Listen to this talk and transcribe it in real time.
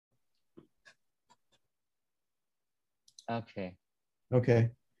Okay. Okay.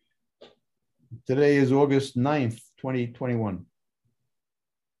 Today is August 9th, 2021.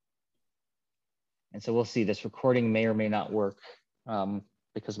 And so we'll see. This recording may or may not work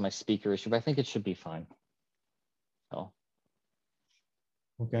because of my speaker issue, but I think it should be fine. So,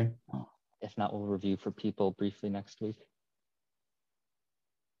 okay. If not, we'll review for people briefly next week.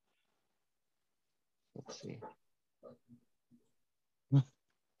 Let's see.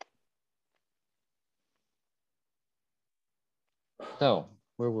 So,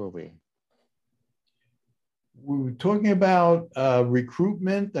 where were we? We were talking about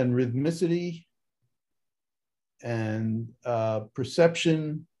recruitment and rhythmicity and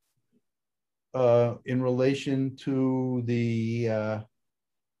perception in relation to the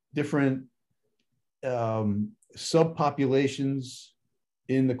different subpopulations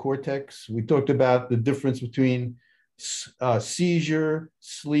in the cortex. We talked about the difference between seizure,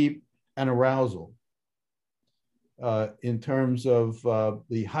 sleep, and arousal in terms of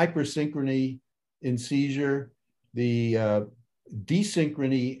the hypersynchrony in seizure, the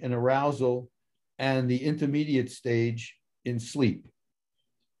desynchrony in arousal, and the intermediate stage in sleep,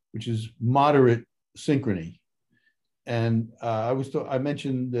 which is moderate synchrony. And I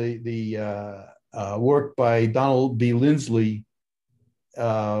mentioned the work by Donald B. Lindsley,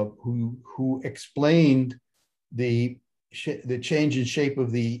 who explained the change in shape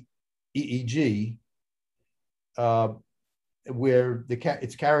of the EEG, where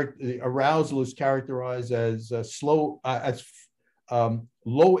the arousal is characterized as low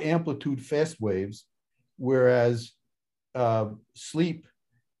amplitude fast waves, whereas sleep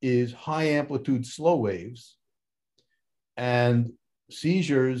is high amplitude slow waves, and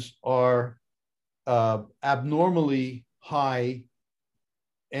seizures are abnormally high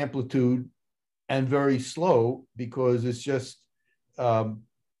amplitude and very slow because it's just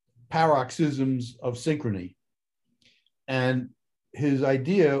paroxysms of synchrony. And his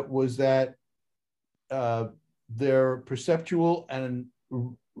idea was that their perceptual and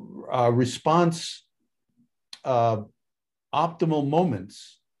response optimal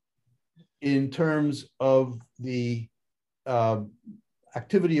moments in terms of the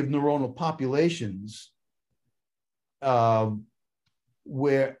activity of neuronal populations, where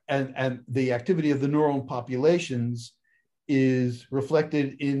the activity of the neuron populations is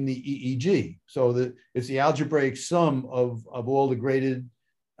reflected in the EEG. So it's the algebraic sum of all the graded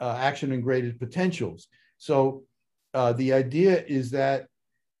action and graded potentials. So the idea is that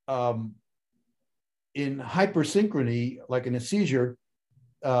in hypersynchrony, like in a seizure,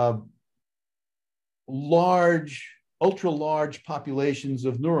 ultra large populations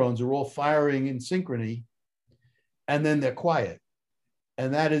of neurons are all firing in synchrony, and then they're quiet.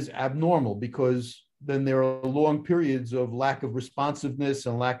 And that is abnormal because then there are long periods of lack of responsiveness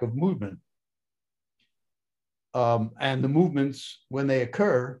and lack of movement. And the movements, when they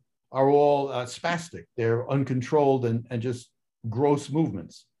occur, are all spastic. They're uncontrolled and just gross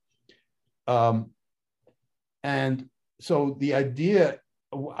movements. And so the idea,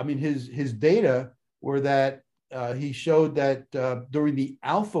 I mean, his data were that he showed that during the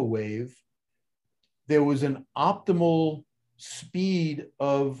alpha wave, there was an optimal speed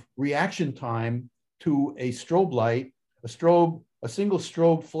of reaction time to a strobe light. A single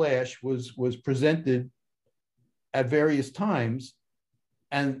strobe flash was presented at various times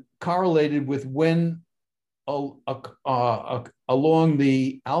and correlated with when along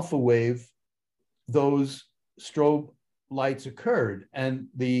the alpha wave those strobe lights occurred. And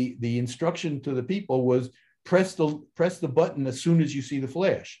the instruction to the people was press the button as soon as you see the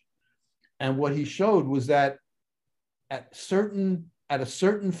flash. And what he showed was that at a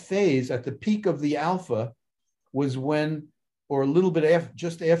certain phase, at the peak of the alpha, was when, or a little bit after,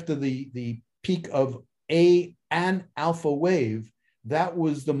 just after the peak of an alpha wave, that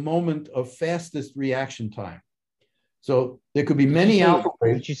was the moment of fastest reaction time. So there could be many alpha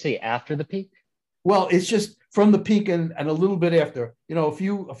waves. Did you say after the peak? Well, it's just from the peak and a little bit after, a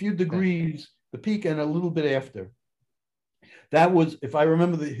few degrees, the peak and a little bit after. That was, if I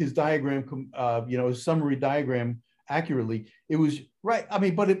remember his diagram, his summary diagram accurately, it was right. I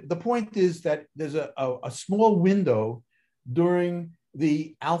mean, but the point is that there's a small window during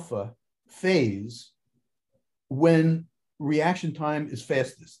the alpha phase when reaction time is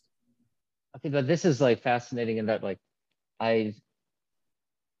fastest. Okay, but this is like fascinating in that, like,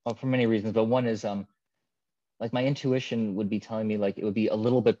 for many reasons, but one is like my intuition would be telling me like it would be a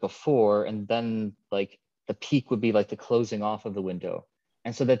little bit before, and then like the peak would be like the closing off of the window,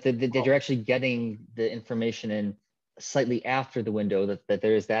 and so that you're actually getting the information in slightly after the window, that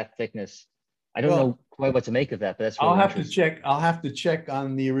there is that thickness. I don't know quite what to make of that, but that's really I'll have to check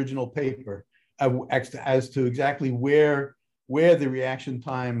on the original paper. as to exactly where the reaction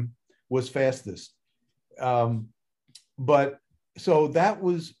time was fastest. But so that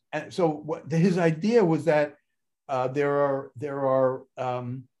was so what his idea was that there are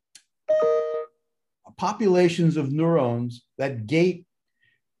populations of neurons that gate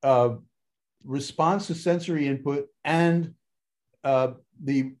response to sensory input and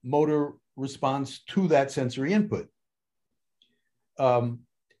the motor response to that sensory input.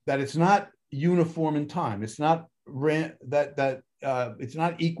 That it's not uniform in time. It's not it's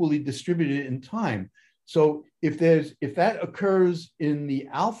not equally distributed in time. So if that occurs in the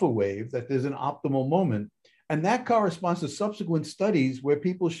alpha wave, that there's an optimal moment, and that corresponds to subsequent studies where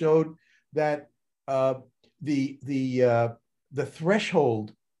people showed that the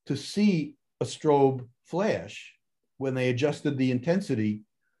threshold to see a strobe flash when they adjusted the intensity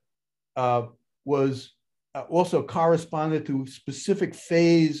was also corresponded to specific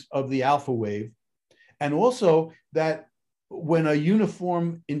phase of the alpha wave, and also that when a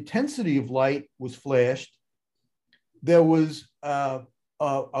uniform intensity of light was flashed, there was a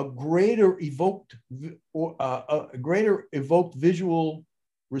greater evoked visual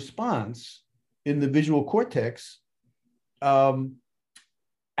response in the visual cortex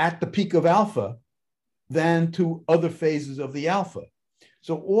at the peak of alpha than to other phases of the alpha.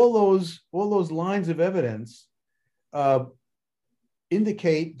 So all those lines of evidence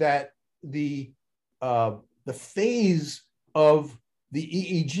indicate that the phase of the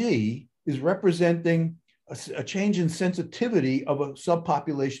EEG is representing a change in sensitivity of a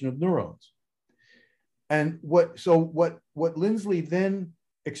subpopulation of neurons. And what Lindsley then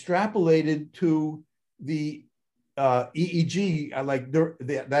extrapolated to the EEG,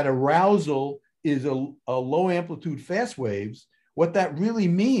 that arousal is a low amplitude fast waves. What that really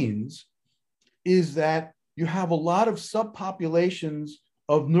means is that you have a lot of subpopulations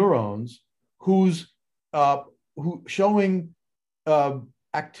of neurons who showing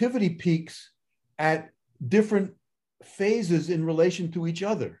activity peaks at different phases in relation to each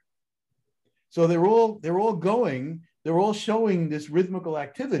other. So they're all showing this rhythmical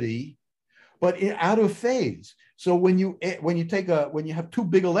activity, but out of phase. So when you have two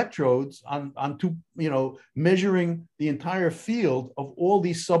big electrodes on two, measuring the entire field of all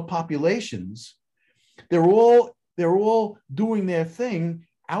these subpopulations, they're all doing their thing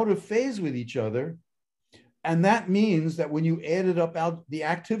out of phase with each other. And that means that when you added up the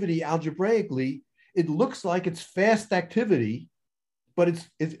activity algebraically, it looks like it's fast activity, but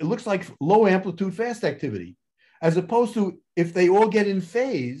it looks like low amplitude fast activity, as opposed to if they all get in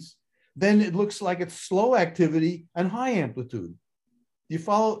phase, then it looks like it's slow activity and high amplitude. Do you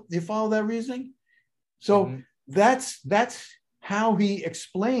follow that reasoning? So that's how he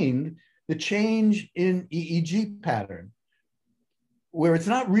explained the change in EEG pattern, where it's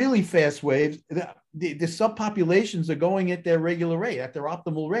not really fast waves. The subpopulations are going at their regular rate, at their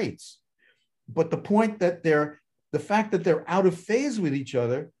optimal rates. But the point that the fact that they're out of phase with each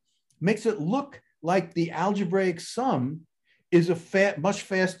other makes it look like the algebraic sum is a much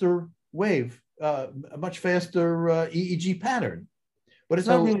faster wave, a much faster EEG pattern. But it's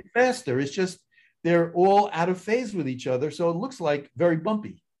not really faster. It's just they're all out of phase with each other. So it looks like very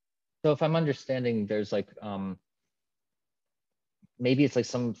bumpy. So if I'm understanding, there's maybe it's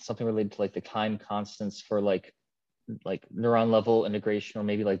something related to the time constants for like neuron level integration, or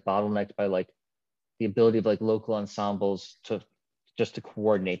maybe bottlenecked by the ability of local ensembles to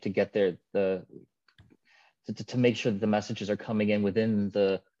coordinate to get there, to make sure that the messages are coming in within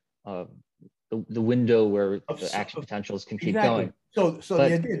the window where the action potentials can keep going. So the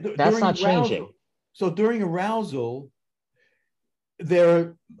idea, that's not changing. So during arousal,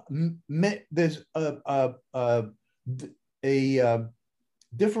 there's a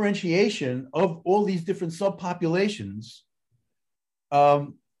differentiation of all these different subpopulations,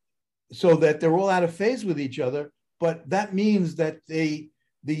 so that they're all out of phase with each other. But that means that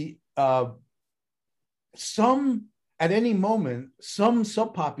at any moment, some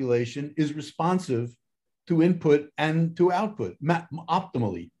subpopulation is responsive to input and to output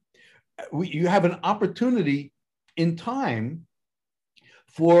optimally. You have an opportunity in time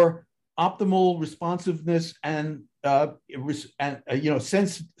for optimal responsiveness and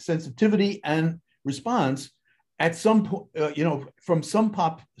sensitivity and response at some from some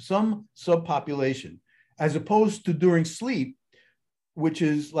subpopulation, as opposed to during sleep, which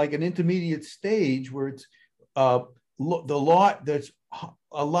is like an intermediate stage where it's there's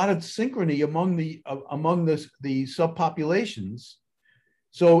a lot of synchrony among the subpopulations.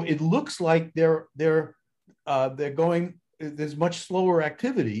 So it looks like they're going. There's much slower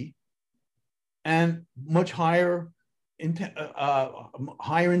activity and much higher intensity.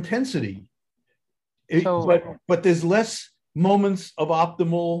 But there's less moments of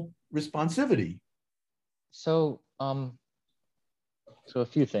optimal responsivity. So a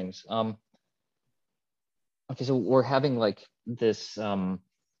few things. Okay, so we're having like this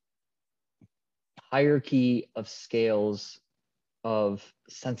hierarchy of scales of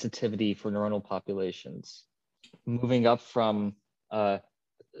sensitivity for neuronal populations, moving up from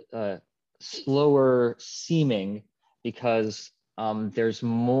slower seeming because there's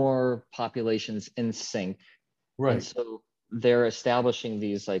more populations in sync. Right. And so they're establishing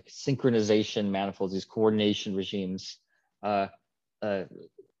these like synchronization manifolds, these coordination regimes. You're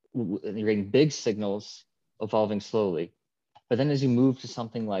getting big signals evolving slowly. But then as you move to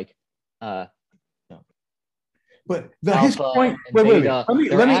something like but his point. Wait.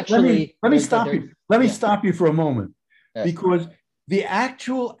 Let me stop you. Let me stop you for a moment, because the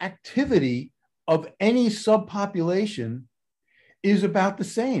actual activity of any subpopulation is about the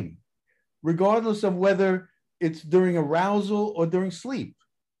same, regardless of whether it's during arousal or during sleep.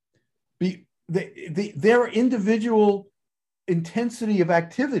 Their individual intensity of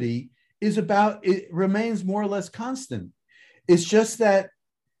activity it remains more or less constant. It's just that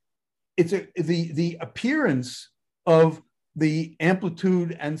it's the appearance of the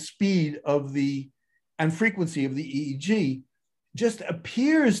amplitude and speed of and frequency of the EEG just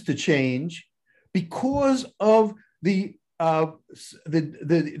appears to change because of the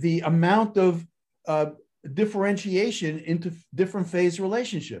amount of differentiation into different phase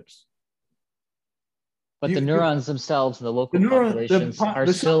relationships. But the neurons themselves and the local populations are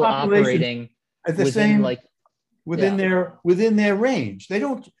still operating at the same, within their range. They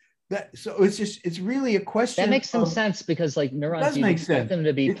don't. So it's really a question. That makes some sense, because like neurons, you expect them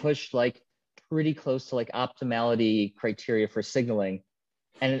to be pushed like pretty close to like optimality criteria for signaling,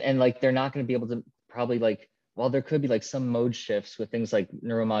 and like they're not going to be able to probably like, while there could be like some mode shifts with things like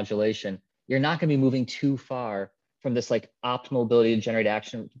neuromodulation, you're not going to be moving too far from this like optimal ability to generate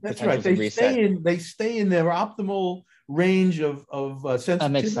action. That's right. They stay in their optimal range of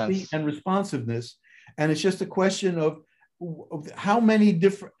sensitivity and responsiveness, and it's just a question of how many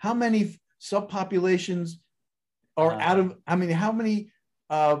subpopulations are how many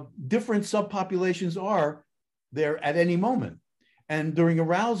different subpopulations are there at any moment. And during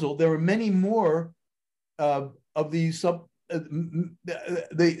arousal, there are many more of these all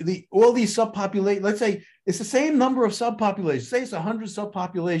these subpopulations. Let's say it's the same number of subpopulations. Say it's 100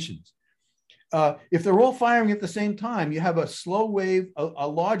 subpopulations. If they're all firing at the same time, you have a slow wave, a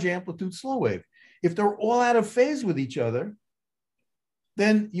large amplitude slow wave. If they're all out of phase with each other,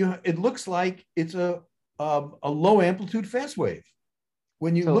 then it looks like it's a low amplitude fast wave.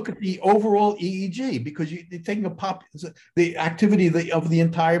 When you look at the overall EEG, because you're taking the activity of the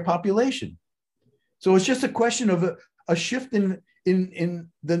entire population. So it's just a question of a shift in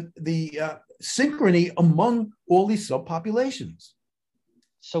the synchrony among all these subpopulations.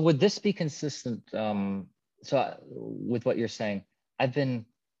 So would this be consistent? With what you're saying, I've been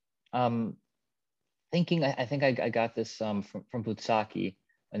thinking. I think I got this from Butsaki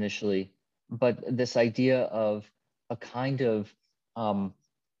initially, but this idea of a kind of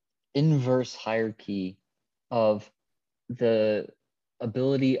inverse hierarchy of the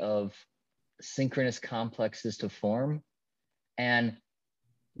ability of synchronous complexes to form, and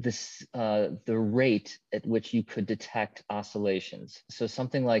this the rate at which you could detect oscillations. So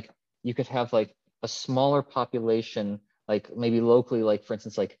something like you could have like a smaller population, like maybe locally, like for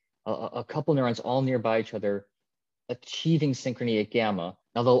instance, like a couple neurons all nearby each other achieving synchrony at gamma.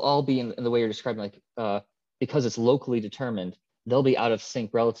 Now they'll all be in the way you're describing, like because it's locally determined, they'll be out of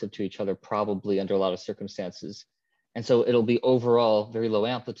sync relative to each other probably under a lot of circumstances. And so it'll be overall very low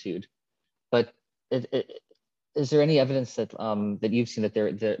amplitude. But is there any evidence that that you've seen that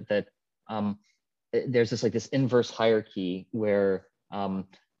there's this inverse hierarchy where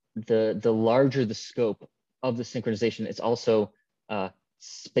the larger the scope of the synchronization, it's also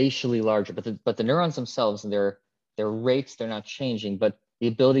spatially larger, but the neurons themselves and their rates, they're not changing, but the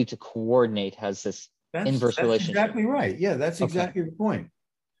ability to coordinate has this inverse relationship. That's exactly right. Yeah, that's exactly the point.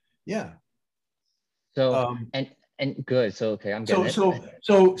 Yeah. So and good. So okay, I'm getting it.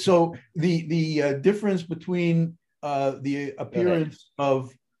 So the difference between the appearance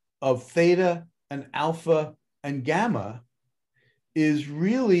of theta and alpha and gamma is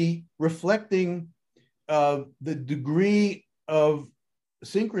really reflecting the degree of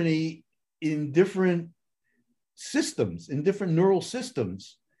synchrony in different systems, in different neural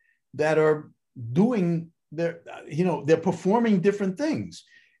systems that are doing they're performing different things.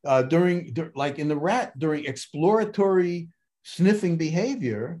 Like in the rat, during exploratory sniffing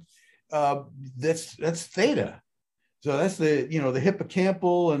behavior, that's theta. So that's the, the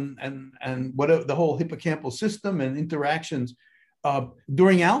hippocampal and whatever, the whole hippocampal system and interactions.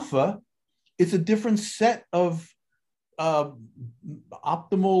 During alpha, it's a different set of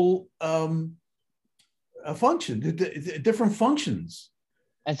optimal functions, different functions.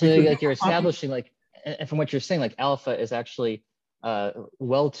 And so like you're establishing like, and from what you're saying, like alpha is actually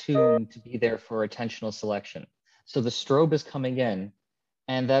well tuned to be there for attentional selection. So the strobe is coming in,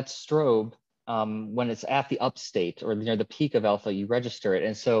 and that strobe, when it's at the up state or near the peak of alpha, you register it.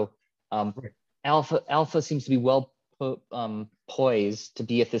 And so alpha seems to be well poised to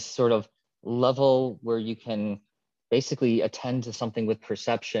be at this sort of level where you can basically attend to something with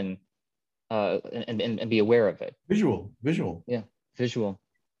perception and be aware of it. Visual. Yeah, visual.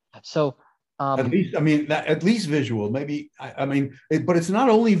 So at least visual. Maybe but it's not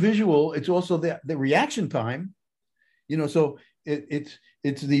only visual; it's also the reaction time. So it's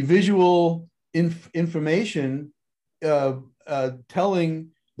the visual information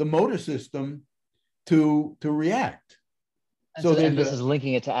telling the motor system to react. And this is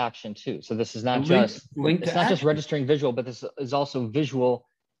linking it to action too. So this is not just registering visual, but this is also visual.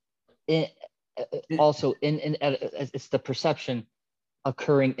 It's the perception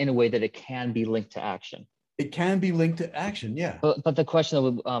occurring in a way that it can be linked to action. It can be linked to action, yeah. But the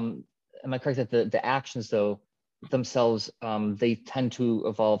question, am I correct that the actions though themselves, they tend to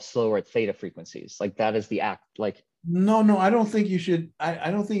evolve slower at theta frequencies? Like that is the act. Like no, I don't think you should.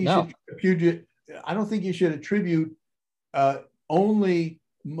 I don't think you should attribute. I don't think you should attribute only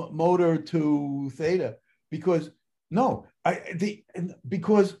motor to theta because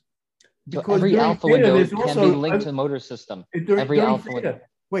every alpha window can be linked to the motor system. During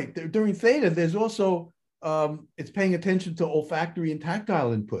theta, there's also it's paying attention to olfactory and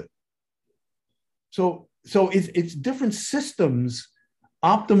tactile input. So it's different systems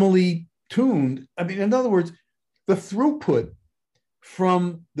optimally tuned. In other words, the throughput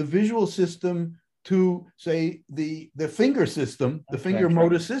from the visual system to say the finger system, the finger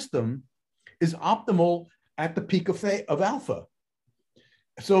motor system, is optimal at the peak of alpha.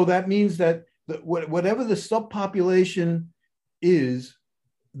 So that means that whatever the subpopulation is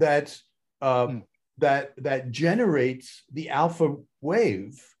that generates the alpha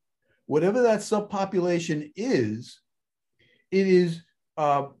wave, whatever that subpopulation is, it is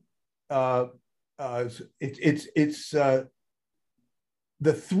the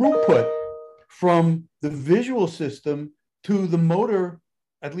throughput from the visual system to the motor,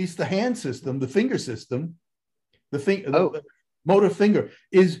 at least the hand system, the finger system, the motor finger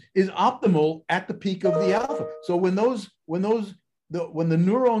is optimal at the peak of the alpha. So when the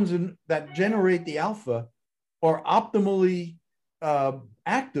neurons that generate the alpha are optimally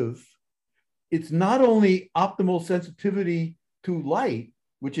active, it's not only optimal sensitivity to light,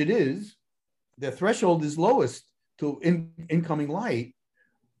 which it is, the threshold is lowest to incoming light,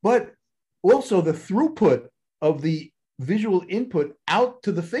 but also the throughput of the visual input out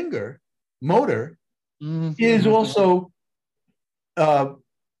to the finger motor is also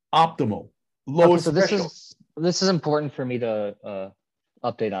optimal. Lowest threshold. This is important for me to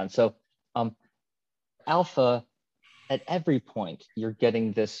update on. So alpha, at every point, you're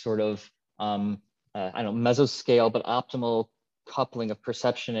getting this sort of, mesoscale, but optimal coupling of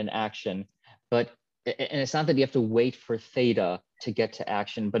perception and action. And it's not that you have to wait for theta to get to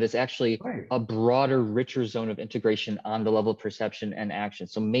action, but it's actually a broader, richer zone of integration on the level of perception and action.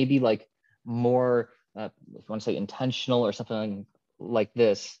 So maybe like more, if you want to say intentional or something like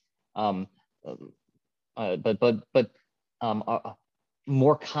this,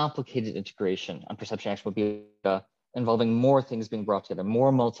 more complicated integration on perception action would be involving more things being brought together,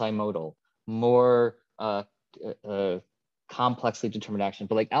 more multimodal, more complexly determined action.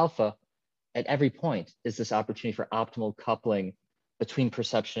 But like alpha, at every point is this opportunity for optimal coupling between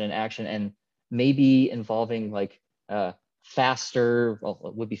perception and action, and maybe involving like faster, well,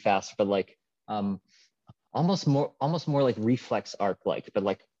 it would be faster, but like almost more like reflex arc but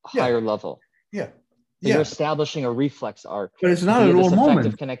like higher level. Yeah. You're establishing a reflex arc. But it's not at all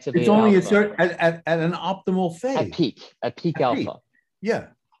moment. Connectivity it's only at an optimal phase. At peak alpha. Peak. Yeah.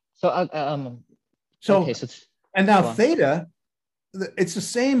 So okay, so and now theta, it's the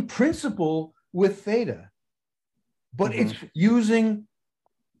same principle with theta, but it's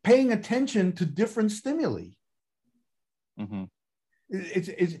paying attention to different stimuli.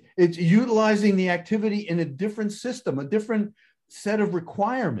 It's utilizing the activity in a different system, a different set of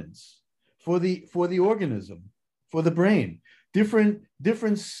requirements for the organism, for the brain, a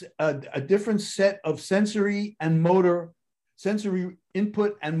different set of sensory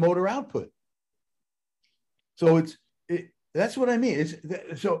input and motor output. So that's what I mean.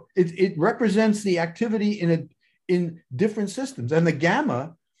 It represents the activity in different systems. And the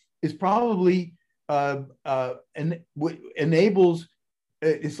gamma is probably enables,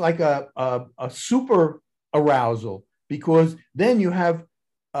 it's like a super arousal, because then you have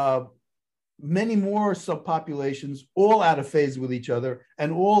many more subpopulations all out of phase with each other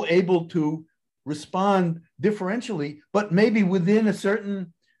and all able to respond differentially, but maybe within a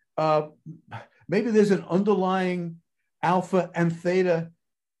certain, maybe there's an underlying alpha and theta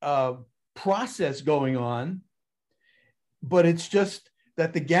process going on, but it's just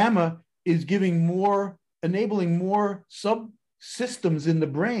that the gamma is giving more, enabling more subsystems in the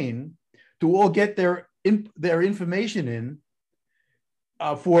brain to all get their information in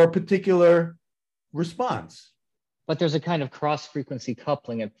for a particular response. But there's a kind of cross-frequency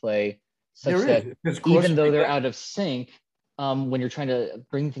coupling at play, such There that even though they're out of sync, when you're trying to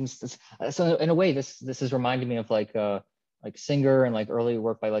bring things, so in a way, this is reminding me of like Singer and like early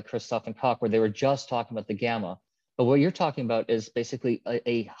work by like Christoph and Koch, where they were just talking about the gamma. But what you're talking about is basically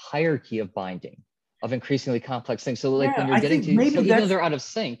a hierarchy of binding, of increasingly complex things. So like when you're getting to, so even though they're out of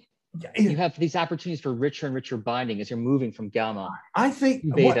sync, you have these opportunities for richer and richer binding as you're moving from gamma, I think,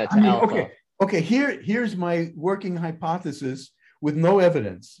 beta to alpha. Okay, here's my working hypothesis with no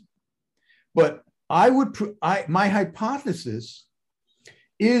evidence. But my hypothesis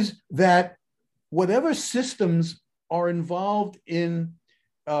is that whatever systems are involved in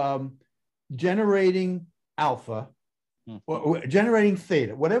generating alpha or generating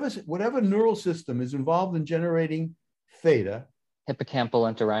theta, whatever neural system is involved in generating theta, hippocampal,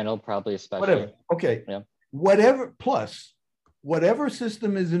 entorhinal, probably especially. Whatever. Okay. Yeah. Whatever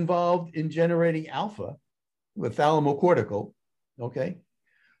system is involved in generating alpha, with thalamocortical, okay,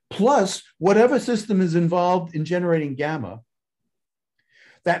 plus whatever system is involved in generating gamma,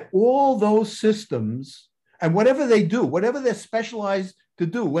 that all those systems and whatever they do, whatever they're specialized to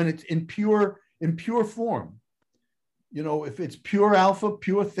do when it's in pure form, you know, if it's pure alpha,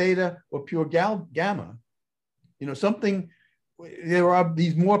 pure theta, or pure gamma, you know, something, there are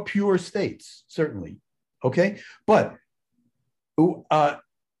these more pure states, certainly, okay? But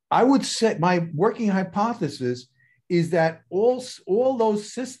I would say my working hypothesis is that all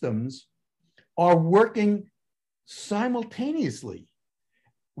those systems are working simultaneously.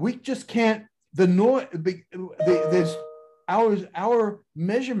 We just can't, our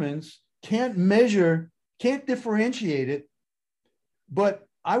measurements can't differentiate it, but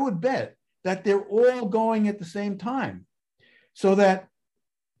I would bet that they're all going at the same time. So that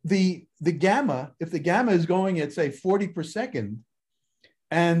the gamma, if the gamma is going at say 40 per second,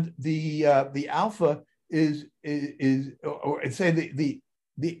 and the alpha is or say the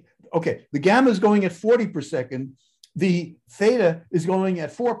gamma is going at 40 per second, the theta is going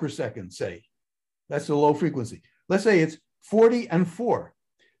at 4 per second, say. That's a low frequency. Let's say it's 40 and 4.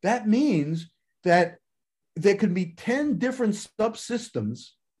 That means that there could be 10 different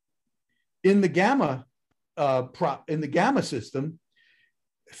subsystems in the gamma system,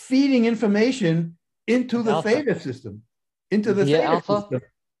 feeding information into the theta system, into the theta alpha system.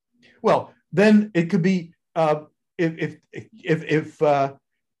 Well, then it could be if like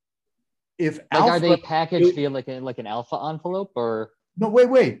alpha, are they packaged via like an alpha envelope, or no?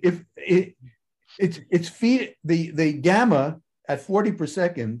 Wait. If it's feed the gamma at 40 per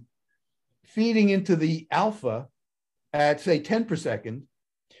second, feeding into the alpha at say 10 per second,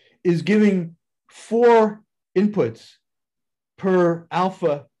 is giving 4 inputs per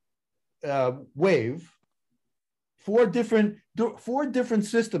alpha wave. Four different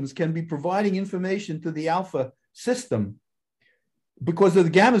systems can be providing information to the alpha system because the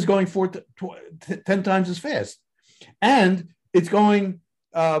gamma is going 10 times as fast, and it's going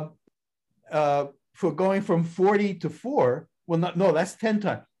for going from 40 to 4. Well, no, that's 10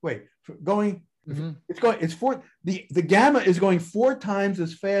 times. Wait, it's 4. The gamma is going 4 times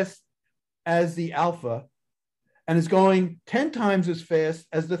as fast as the alpha, and it's going 10 times as fast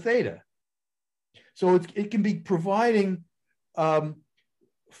as the theta. So it can be providing 4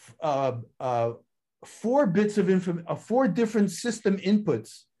 bits of information, 4 different system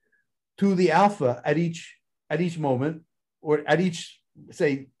inputs to the alpha at each moment, or at each,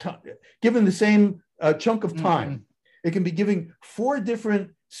 say, given the same chunk of time. It can be giving 4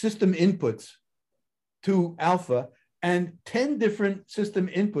 different system inputs to alpha and 10 different system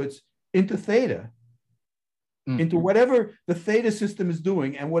inputs into theta, into whatever the theta system is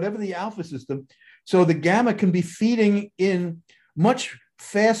doing and whatever the alpha system. So the gamma can be feeding in much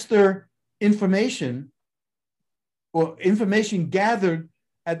faster information, or information gathered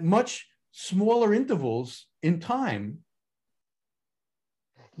at much smaller intervals in time,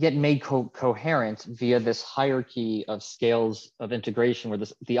 yet made coherent via this hierarchy of scales of integration where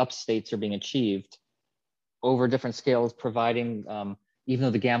the up states are being achieved. over different scales, providing, even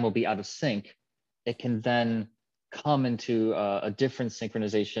though the gamma will be out of sync, it can then come into a different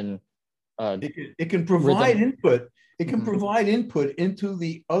synchronization. It can provide rhythm. input. It can provide input into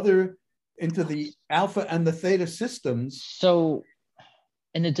the alpha and the theta systems. So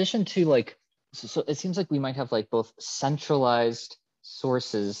in addition to like, so it seems like we might have like both centralized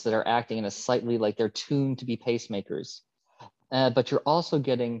sources that are acting in a slightly like they're tuned to be pacemakers, but you're also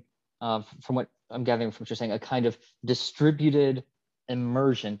getting, from what I'm gathering from what you're saying, a kind of distributed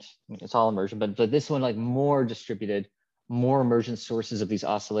emergent, it's all emergent, but this one like more distributed, more emergent sources of these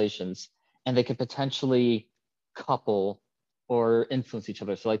oscillations, and they could potentially couple or influence each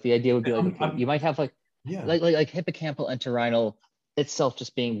other. So like the idea would be like, okay, you might have like, yeah, like hippocampal entorhinal itself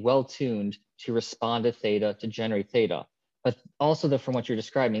just being well tuned to respond to theta, to generate theta. But also that from what you're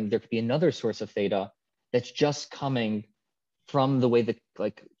describing, there could be another source of theta that's just coming from the way that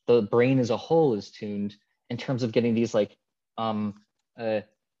like the brain as a whole is tuned in terms of getting these like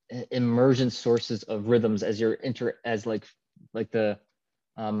emergent sources of rhythms as you're as like the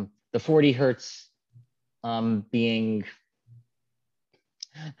 40 hertz being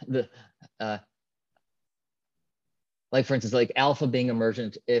the like for instance, like alpha being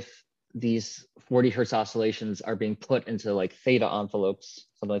emergent if these 40 hertz oscillations are being put into like theta envelopes,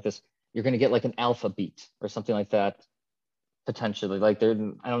 something like this, you're going to get like an alpha beat or something like that, potentially. Like there,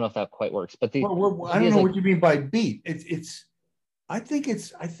 I don't know if that quite works, but I don't know what you mean by beat. I think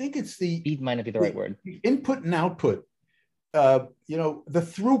it's the beat might not be the right word. The input and output. The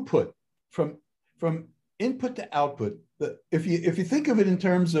throughput from input to output. If you think of it in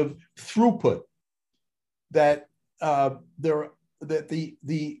terms of throughput, that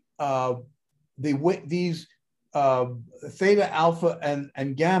these theta, alpha,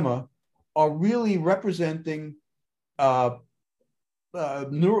 and gamma are really representing neural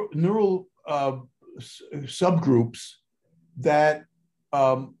subgroups that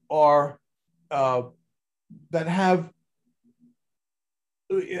are that have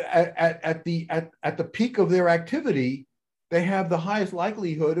at the peak of their activity, they have the highest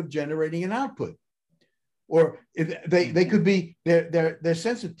likelihood of generating an output. Or if they could be their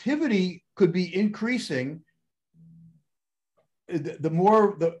sensitivity could be increasing. The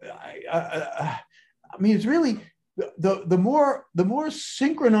more I mean, it's really the more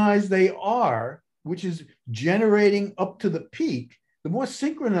synchronized they are, which is generating up to the peak. The more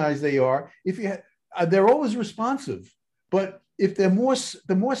synchronized they are, they're always responsive. But if the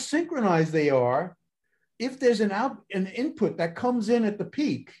more synchronized they are, if there's an input that comes in at the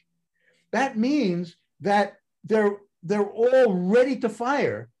peak, that means that they're all ready to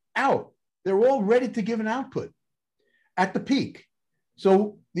fire out. They're all ready to give an output at the peak.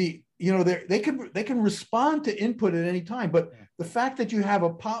 So they can respond to input at any time. But the fact that you have a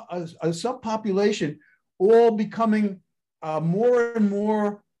subpopulation all becoming more and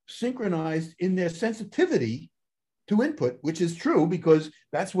more synchronized in their sensitivity to input, which is true because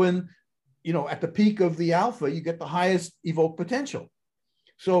that's when, at the peak of the alpha, you get the highest evoked potential.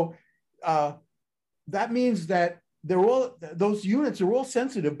 So that means that those units are all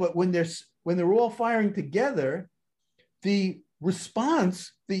sensitive, but when they're all firing together, the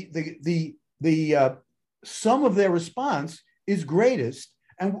response, the sum of their response is greatest.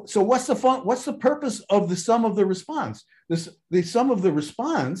 And so what's the purpose of the sum of the response? The sum of the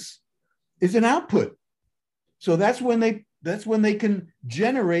response is an output. So that's when they can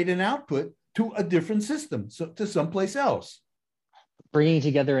generate an output to a different system, so to someplace else. Bringing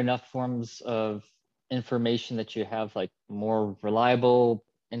together enough forms of information that you have like more reliable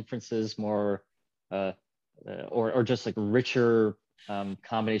inferences, more or just like richer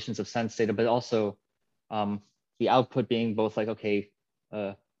combinations of sense data, but also the output being both like, okay,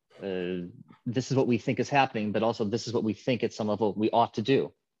 this is what we think is happening, but also this is what we think at some level we ought to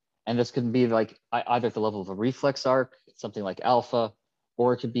do. And this could be like either at the level of a reflex arc, something like alpha,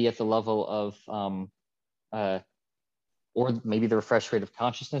 or it could be at the level of, or maybe the refresh rate of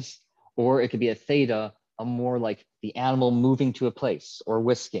consciousness, or it could be a theta, a more like the animal moving to a place or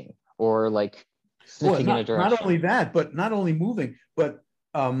whisking or like sniffing in a direction. Not only that, but not only moving, but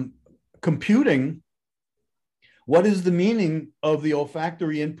computing what is the meaning of the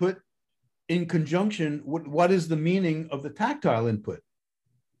olfactory input in conjunction with what is the meaning of the tactile input.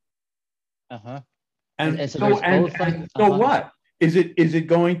 And so what is it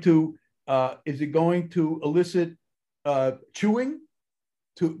going to elicit chewing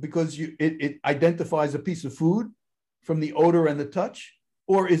because it identifies a piece of food from the odor and the touch,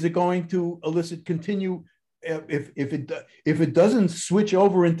 or is it going to elicit if it doesn't switch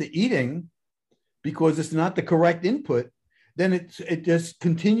over into eating because it's not the correct input, then it just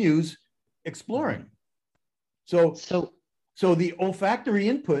continues exploring. So So so the olfactory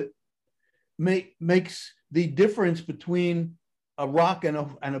input makes the difference between a rock and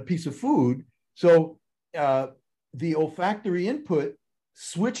a piece of food. So the olfactory input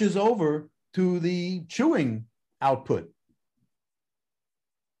switches over to the chewing output.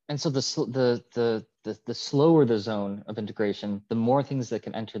 and so the slower the zone of integration, the more things that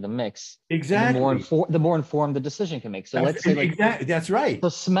can enter the mix, and Exactly. the more informed the decision can make. So let's say like Exactly. That's right.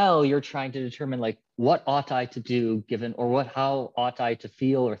 the smell, you're trying to determine like what ought I to do given, or what how ought I to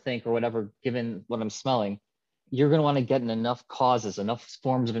feel or think or whatever given what I'm smelling. You're going to want to get in enough causes, enough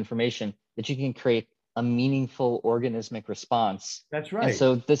forms of information that you can create a meaningful organismic response. That's And right.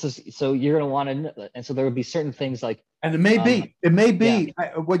 so this is so you're going to want to, and so there would be certain things like And um it may yeah, be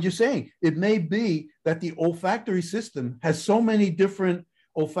what you're saying. It may be that the olfactory system has so many different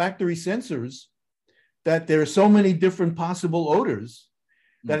olfactory sensors that there are so many different possible odors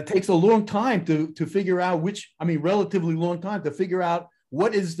that it takes a long time to figure out which, I mean, relatively long time to figure out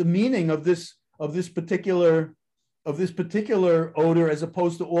what is the meaning of this particular odor as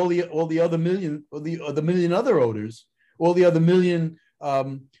opposed to all the other million or the million other odors, all the other million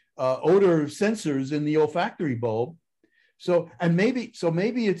odor sensors in the olfactory bulb. Maybe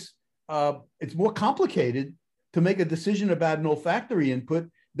it's more complicated to make a decision about an olfactory input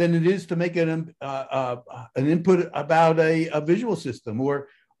than it is to make an input about a visual system,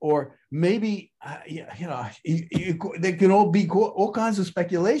 or maybe there can all be all kinds of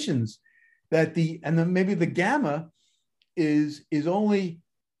speculations that then maybe the gamma is only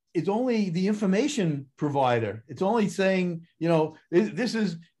the information provider. It's only saying, this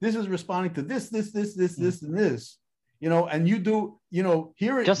is responding to this, and this, and you do,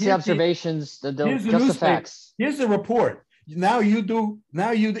 just the observations, here's the just the newspaper, facts. here's the report. Now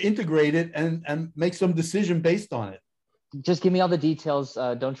you integrate it and make some decision based on it. Just give me all the details.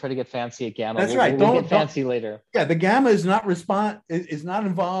 Don't try to get fancy at gamma. That's right. We'll get fancy later. Yeah, the gamma is not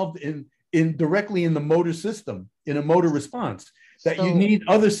involved in directly in the motor system, in a motor response. That you need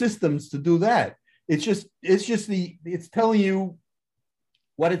other systems to do that. It's telling you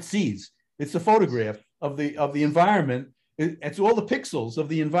what it sees. It's a photograph of the environment. It's all the pixels of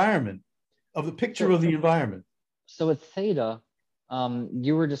the environment, of the picture of the environment. So with theta,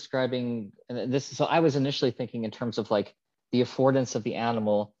 you were describing this. So I was initially thinking in terms of like the affordance of the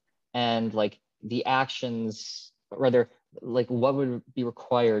animal and like the actions, rather like what would be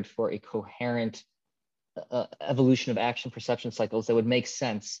required for a coherent evolution of action perception cycles that would make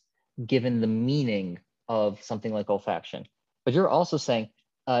sense given the meaning of something like olfaction. But you're also saying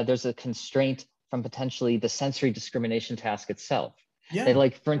there's a constraint from potentially the sensory discrimination task itself. Yeah. That,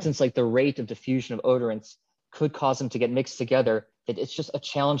 like, for instance, like the rate of diffusion of odorants could cause them to get mixed together, that it's just a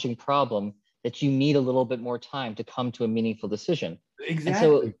challenging problem that you need a little bit more time to come to a meaningful decision.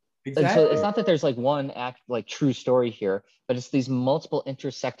 Exactly. And so it's not that there's like one like true story here, but it's these multiple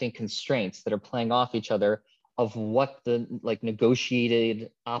intersecting constraints that are playing off each other of what the like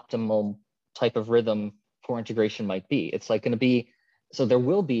negotiated optimal type of rhythm for integration might be. It's like going to be, so there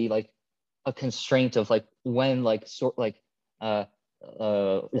will be like a constraint of like when like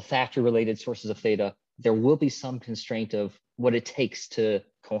olfactory related sources of theta, there will be some constraint of what it takes to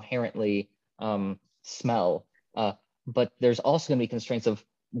coherently smell. But there's also going to be constraints of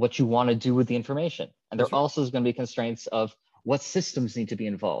what you want to do with the information. And there also is going to be constraints of what systems need to be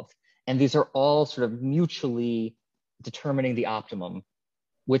involved. And these are all sort of mutually determining the optimum,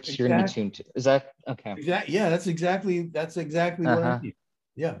 which you're going to be tuned to. Is that okay? Yeah, that's exactly what I mean.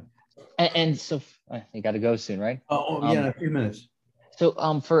 Yeah. And so you got to go soon, right? Yeah, in a few minutes. So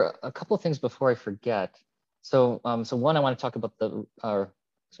for a couple of things before I forget. So one, I want to talk about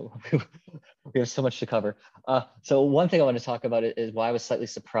so we have so much to cover. So one thing I want to talk about is why I was slightly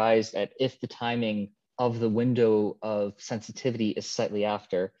surprised at if the timing of the window of sensitivity is slightly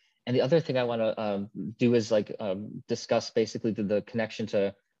after. And the other thing I want to do is like discuss basically the connection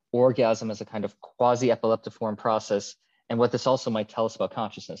to orgasm as a kind of quasi-epileptiform process and what this also might tell us about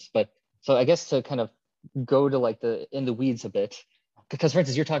consciousness. But so I guess to kind of go to like in the weeds a bit, because for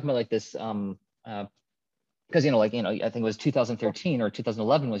instance, you're talking about like this, because I think it was 2013 or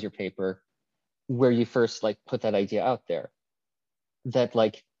 2011 was your paper where you first like put that idea out there, that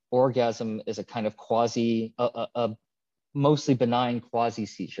like orgasm is a kind of quasi, a mostly benign quasi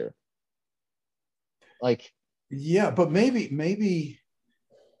seizure. Like, yeah, but maybe,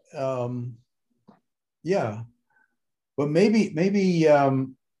 yeah, but maybe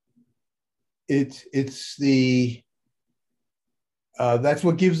it's the that's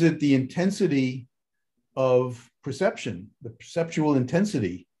what gives it the intensity of perception, the perceptual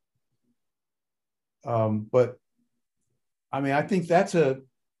intensity. But I mean, I think that's a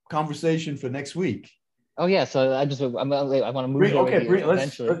conversation for next week. Oh yeah, so I want to move Bring there with okay, you bring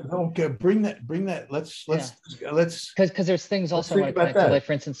eventually. okay, bring that. Yeah, Let's because there's things let's also I think want to about connect to, that. like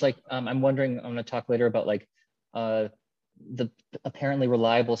for instance, like I'm wondering, I'm going to talk later about like uh the apparently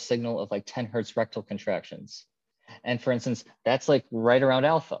reliable signal of like 10 hertz rectal contractions. And for instance, that's like right around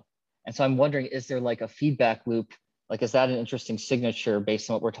alpha. And so I'm wondering, is there like a feedback loop? Like, is that an interesting signature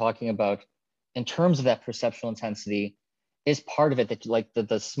based on what we're talking about in terms of that perceptual intensity? Is part of it that like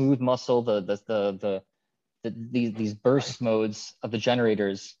the smooth muscle, these burst modes of the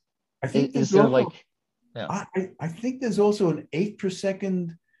generators? I think Is there's there like, also yeah, I think there's also an 8 per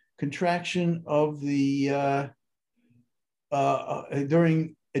second contraction of the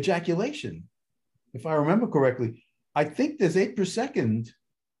during ejaculation, if I remember correctly. I think there's 8 per second,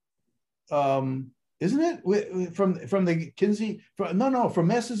 isn't it? From the Kinsey, from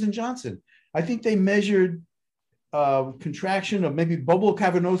Masters and Johnson. I think they measured contraction of maybe bulbar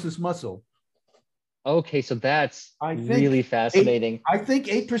cavernosus muscle. okay, so that's I really think eight. fascinating. I think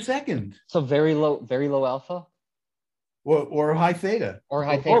 8 per second, So very low alpha or high theta, or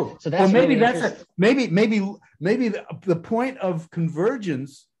high or theta. both. So Or that's maybe really that's interesting. a maybe the point of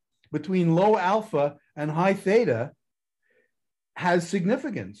convergence between low alpha and high theta has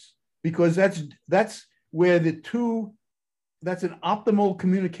significance, because that's where the two that's an optimal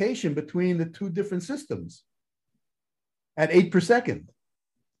communication between the two different systems at 8 per second.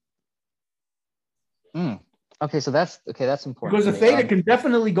 Mm. Okay, so that's important Because to the me. theta can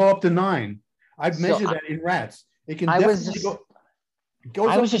definitely go up to 9. I've So measured that in rats. It can I was definitely just go, it goes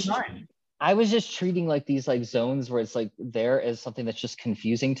I up was to just 9. I was just treating like these like zones where it's like there as something that's just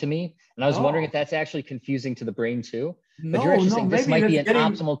confusing to me. And I was wondering if No, that's actually confusing to the brain too. But you're no, actually no. saying this Maybe might be that's an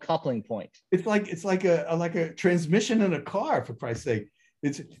getting. optimal coupling point. It's like a transmission in a car, for Christ's sake.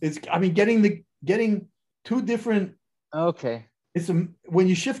 It's. I mean, getting two different. Okay. When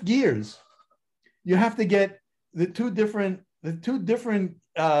you shift gears, you have to get the two different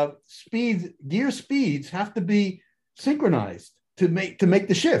gear speeds have to be synchronized to make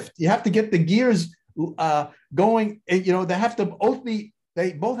the shift. You have to get the gears going. They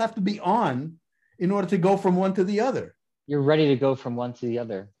both have to be on in order to go from one to the other. You're ready to go from one to the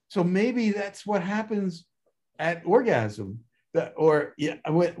other. So maybe that's what happens at orgasm.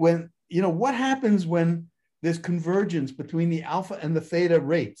 When what happens when there's convergence between the alpha and the theta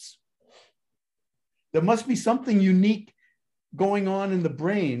rates. There must be something unique going on in the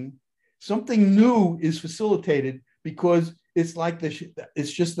brain. Something new is facilitated, because it's like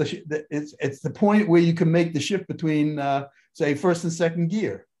it's the point where you can make the shift between say first and second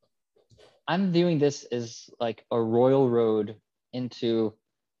gear. I'm viewing this as like a royal road into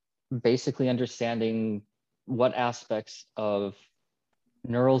basically understanding what aspects of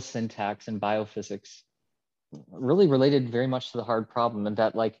neural syntax and biophysics really related very much to the hard problem, and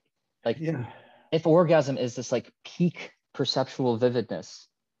that like Yeah, if orgasm is this like peak perceptual vividness,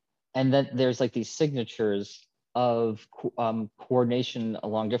 and then there's like these signatures of coordination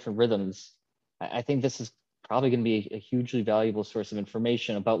along different rhythms, I think this is probably going to be a hugely valuable source of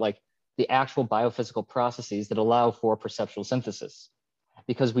information about like the actual biophysical processes that allow for perceptual synthesis,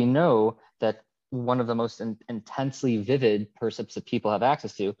 because we know that one of the most intensely vivid percepts that people have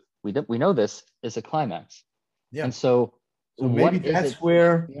access to, we know this, is a climax. yeah. And so So maybe what is it?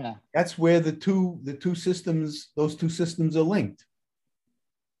 Yeah. that's where those two systems are linked.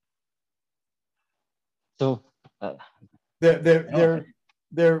 So They're they're no, they're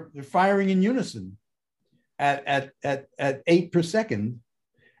they're firing in unison at 8 per second,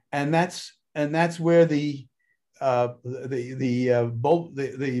 and that's where the bulbar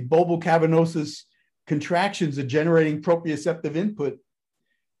cavernosus contractions are generating proprioceptive input.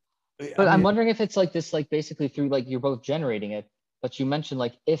 but I'm wondering if it's like this, like basically through like you're both generating it, but you mentioned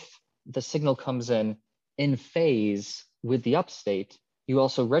like if the signal comes in phase with the upstate, you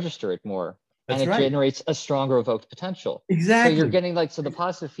also register it more, and That's it right. generates a stronger evoked potential. So you're Exactly. getting like, so the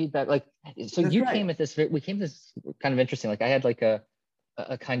positive feedback, like, so That's you right. came at this, we came this kind of interesting. Like I had like a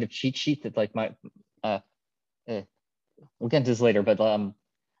kind of cheat sheet that like my, uh, we'll get into this later, but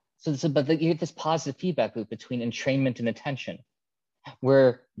but you get this positive feedback loop between entrainment and attention,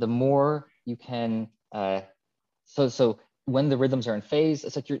 where the more you can so when the rhythms are in phase,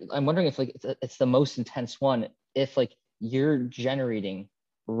 it's like I'm wondering if like it's the most intense one if like you're generating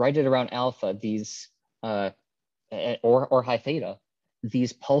right at around alpha these or high theta,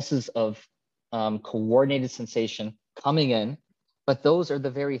 these pulses of coordinated sensation coming in, but those are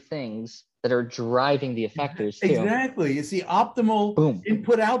the very things that are driving the effectors too. Exactly. It's the optimal Boom.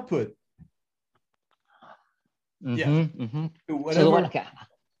 input output. Yeah. So the one, Whatever. okay,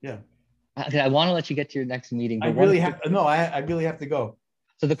 Yeah. I want to let you get to your next meeting, I but one really quick. have no. I really have to go.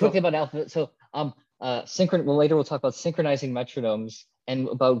 So the quick So thing about alpha. So well, later we'll talk about synchronizing metronomes and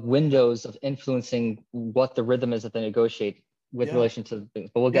about windows of influencing what the rhythm is that they negotiate with relation to things.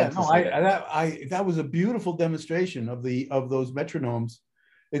 But we'll get into this. That was a beautiful demonstration of those metronomes.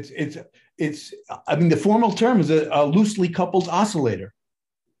 I mean, the formal term is a loosely coupled oscillator.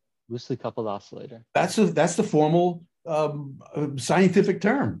 Loosely coupled oscillator. That's the formal scientific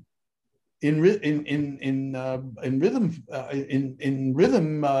term in rhythm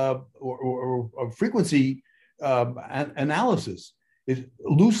or frequency analysis. Is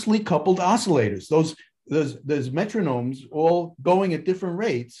loosely coupled oscillators. Those metronomes all going at different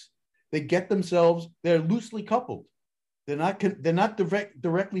rates. They're loosely coupled. They're not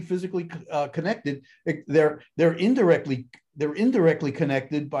directly physically connected. They're indirectly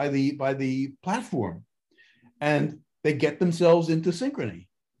connected by the platform, and they get themselves into synchrony.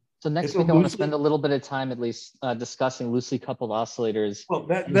 So next week I want to spend a little bit of time at least discussing loosely coupled oscillators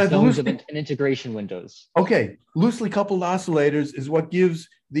and zones of integration windows. Okay, loosely coupled oscillators is what gives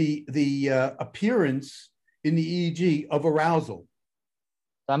the appearance in the EEG of arousal.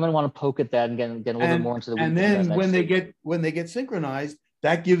 So I'm going to want to poke at that and get a little bit more into the. And then when they get synchronized,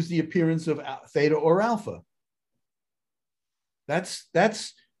 that gives the appearance of theta or alpha. That's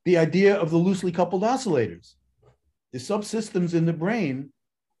the idea of the loosely coupled oscillators. The subsystems in the brain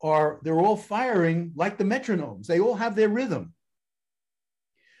they're all firing like the metronomes. They all have their rhythm,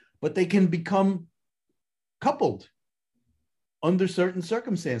 but they can become coupled under certain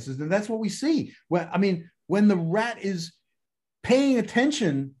circumstances. And that's what we see. When the rat is paying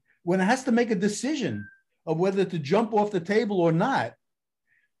attention, when it has to make a decision of whether to jump off the table or not,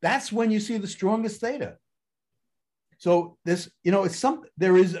 that's when you see the strongest theta. So there's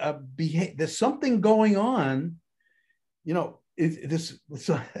something going on,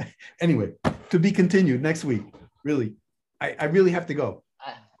 anyway, to be continued next week. Really, I really have to go.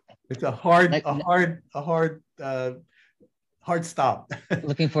 It's a hard stop.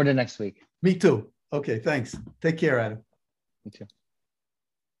 Looking forward to next week. Me too. Okay, thanks. Take care, Adam. You too.